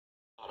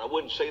I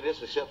wouldn't say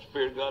this except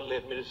Spirit of God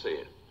led me to say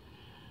it.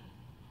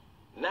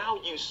 Now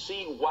you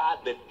see why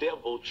the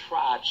devil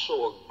tried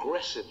so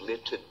aggressively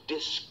to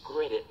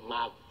discredit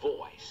my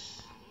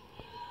voice.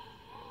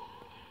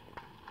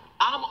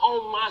 I'm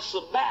on my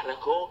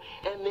sabbatical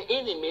and the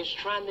enemy is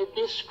trying to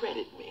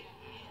discredit me.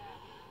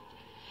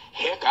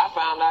 Heck, I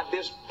found out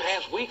this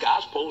past week I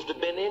was supposed to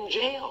have been in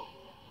jail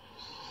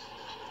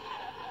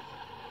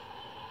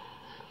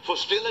for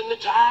stealing the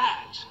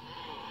tithes.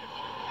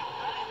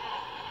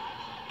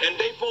 And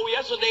day before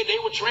yesterday, they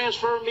were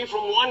transferring me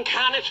from one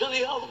county to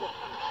the other one.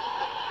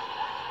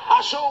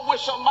 I sure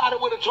wish somebody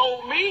would have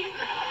told me.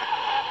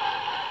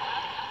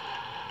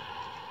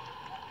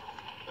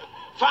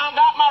 Found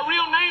out my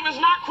real name is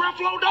not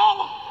Creflo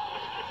Dollar.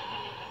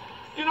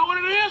 You know what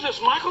it is?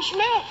 It's Michael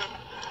Smith.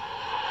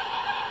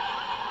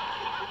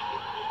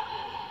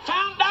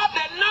 Found out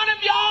that none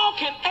of y'all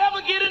can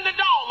ever get in the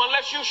dome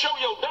unless you show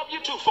your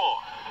W-2 form.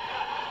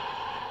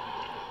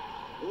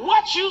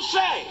 What you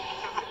say?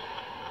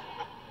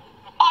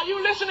 Are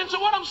you listening to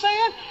what I'm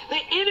saying? The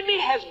enemy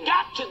has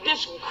got to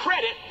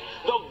discredit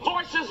the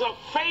voices of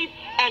faith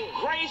and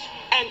grace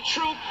and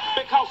truth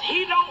because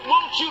he don't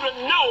want you to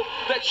know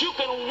that you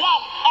can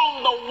walk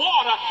on the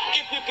water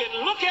if you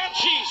can look at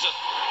Jesus.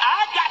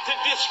 I got to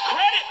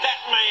discredit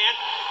that man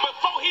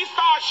before he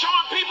starts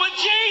showing people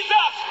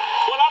Jesus.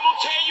 Well, I'm going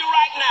to tell you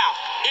right now,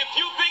 if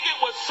you think it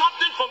was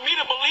something for me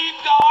to believe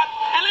God,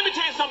 and let me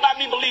tell you something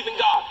about me believing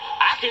God.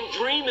 I can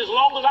dream as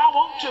long as I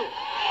want to.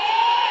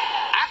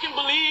 I can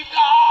believe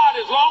God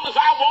as long as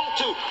I want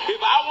to.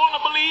 If I want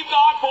to believe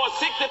God for a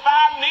 $65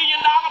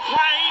 million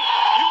plane,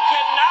 you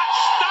cannot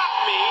stop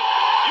me.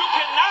 You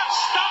cannot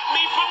stop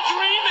me from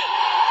dreaming.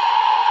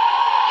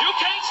 You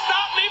can't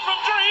stop me from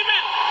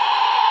dreaming.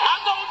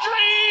 I'm going to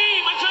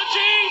dream until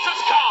Jesus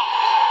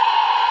comes.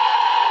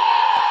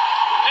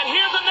 And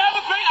here's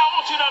another thing I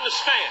want you to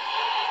understand.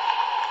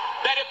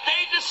 That if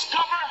they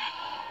discover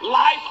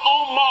life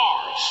on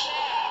Mars,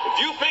 if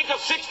you think a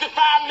 $65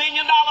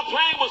 million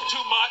plane was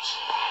too much,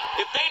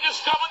 if they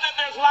discover that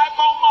there's life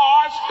on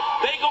Mars,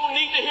 they're going to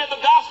need to hear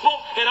the gospel,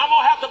 and I'm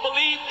going to have to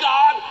believe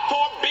God for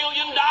 $1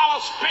 billion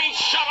space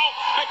shuttle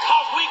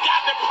because we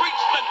got to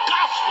preach the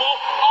gospel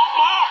on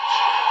Mars.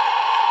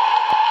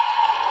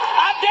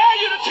 I dare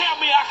you to tell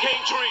me I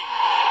can't dream.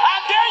 I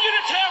dare you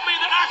to tell me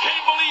that I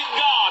can't believe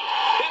God.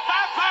 If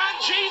I find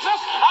Jesus,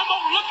 I'm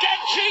going to look at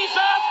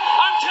Jesus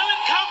until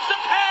it comes to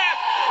pass,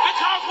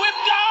 because with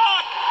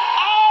God,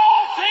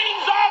 all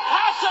things are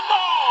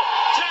possible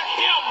to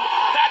him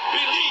that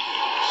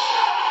believes.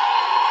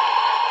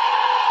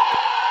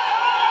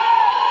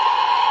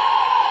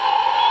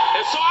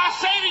 And so I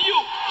say to you,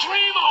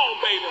 dream on,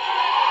 baby.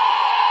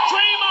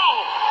 Dream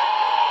on.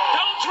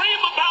 Don't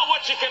dream about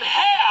what you can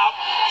have.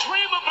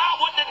 Dream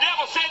about what the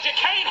devil said you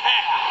can't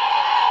have.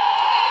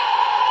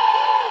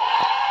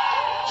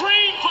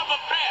 Dream for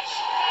the best.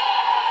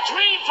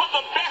 Dream for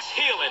the best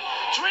healing.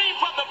 Dream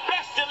for the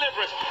best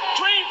deliverance.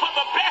 Dream for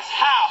the best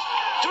house.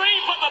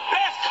 Dream for the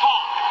best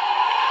car.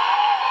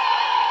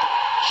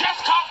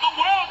 Just because the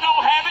world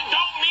don't have it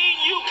don't mean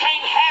you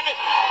can't have it.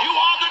 You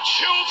are the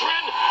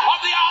children of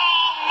the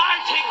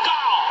Almighty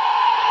God.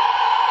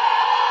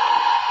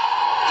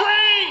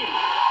 Dream.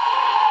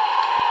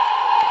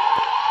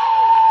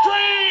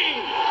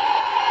 Dream.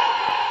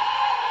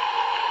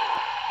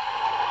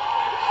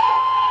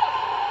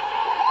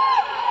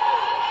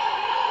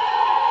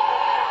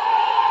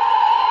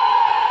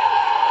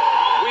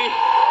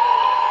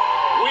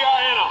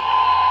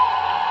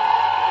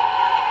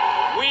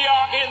 We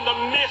are in the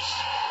midst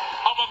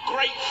of a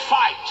great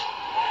fight.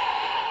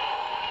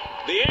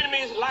 The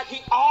enemy, like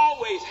he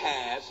always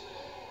has,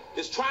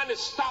 is trying to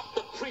stop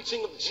the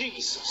preaching of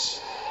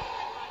Jesus.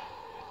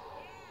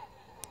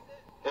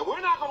 And we're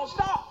not going to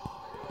stop.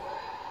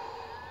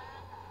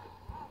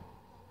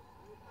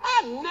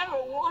 I never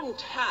one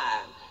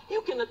time,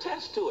 you can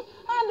attest to it,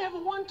 I never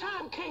one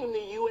time came to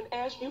you and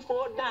asked you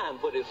for a dime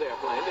for this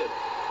airplane, did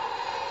I?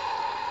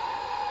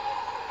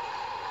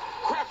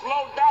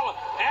 Creflo Dollar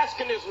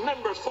asking his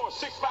members for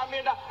 $65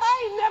 million.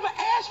 I ain't never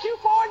asked you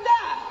for a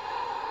dime.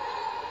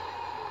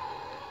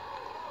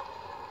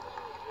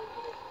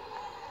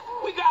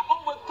 We got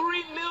over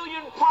 3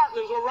 million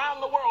partners around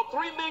the world,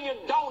 3 million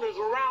donors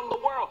around the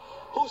world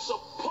who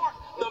support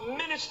the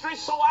ministry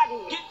so I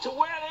can get to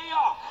where they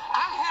are.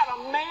 I had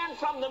a man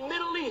from the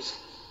Middle East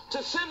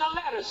to send a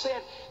letter,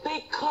 said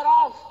they cut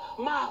off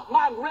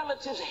my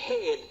relative's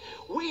head.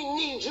 We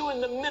need you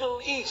in the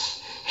Middle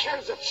East.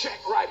 Here's a check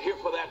right here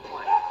for that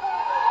plane.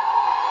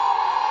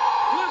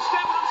 You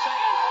understand what I'm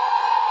saying?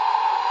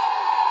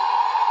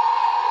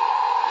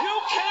 You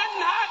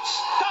cannot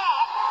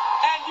stop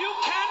and you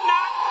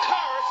cannot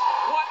curse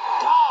what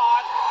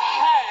God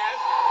has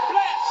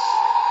blessed.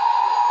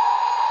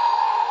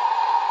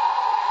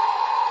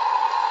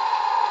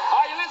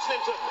 Are you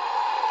listening to me?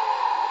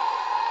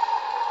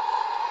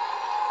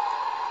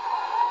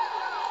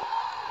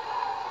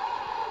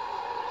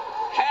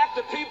 Half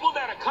the people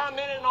that are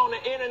commenting on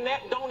the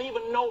internet don't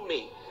even know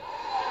me.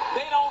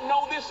 They don't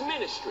know this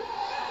ministry.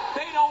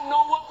 They don't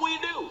know what we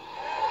do.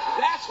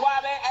 That's why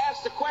they ask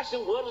ask the question,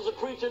 what does a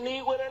preacher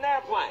need with an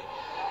airplane?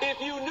 If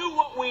you knew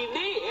what we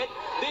did,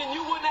 then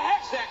you wouldn't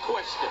have asked that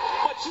question.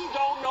 But you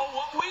don't know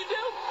what we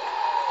do.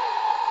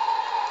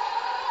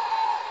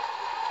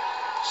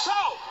 So,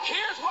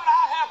 here's what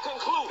I have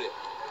concluded.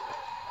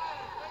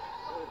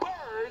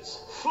 Birds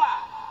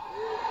fly.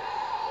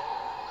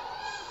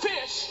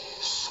 Fish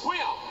swim.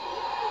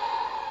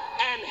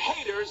 And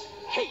haters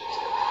hate.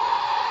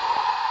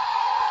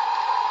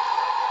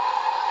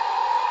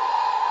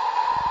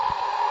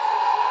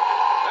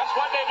 That's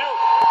what they do.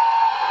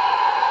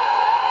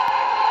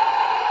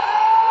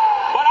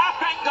 But I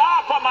thank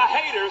God for my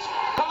haters,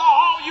 because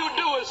all you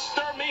do is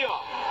stir me up.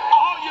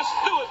 All you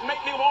do is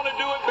make me want to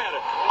do it better.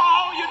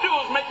 All you do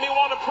is make me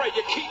want to pray.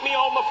 You keep me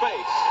on my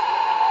face.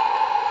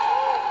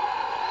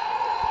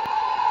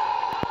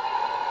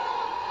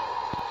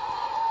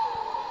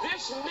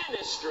 This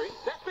ministry,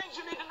 that things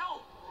you need to know.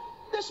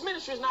 This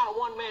ministry is not a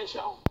one-man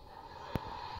show.